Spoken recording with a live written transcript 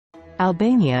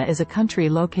Albania is a country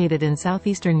located in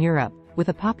southeastern Europe, with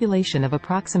a population of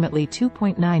approximately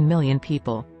 2.9 million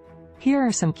people. Here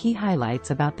are some key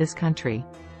highlights about this country.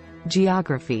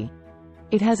 Geography.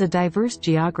 It has a diverse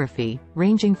geography,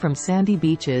 ranging from sandy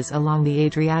beaches along the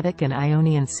Adriatic and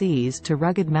Ionian Seas to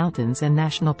rugged mountains and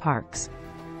national parks.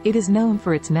 It is known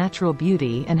for its natural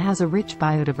beauty and has a rich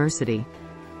biodiversity.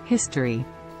 History.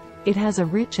 It has a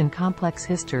rich and complex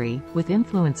history, with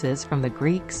influences from the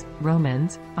Greeks,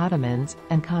 Romans, Ottomans,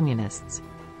 and Communists.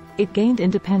 It gained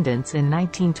independence in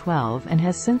 1912 and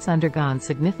has since undergone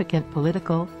significant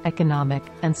political, economic,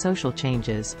 and social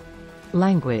changes.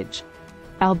 Language.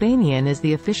 Albanian is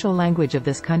the official language of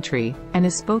this country, and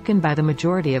is spoken by the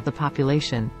majority of the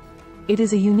population. It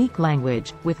is a unique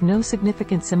language, with no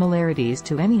significant similarities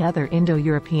to any other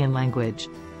Indo-European language.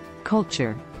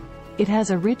 Culture. It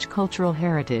has a rich cultural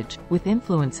heritage, with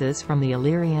influences from the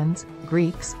Illyrians,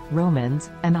 Greeks, Romans,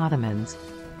 and Ottomans.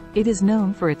 It is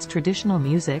known for its traditional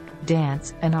music,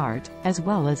 dance, and art, as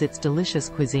well as its delicious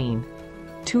cuisine.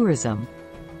 Tourism.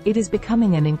 It is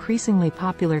becoming an increasingly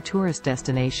popular tourist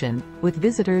destination, with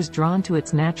visitors drawn to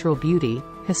its natural beauty,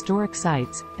 historic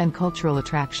sites, and cultural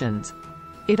attractions.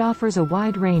 It offers a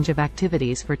wide range of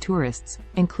activities for tourists,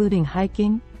 including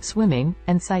hiking, swimming,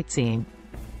 and sightseeing.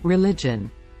 Religion.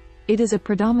 It is a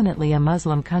predominantly a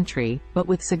Muslim country, but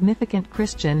with significant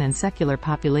Christian and secular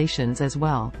populations as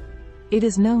well. It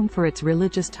is known for its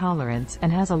religious tolerance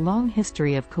and has a long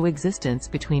history of coexistence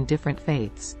between different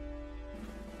faiths.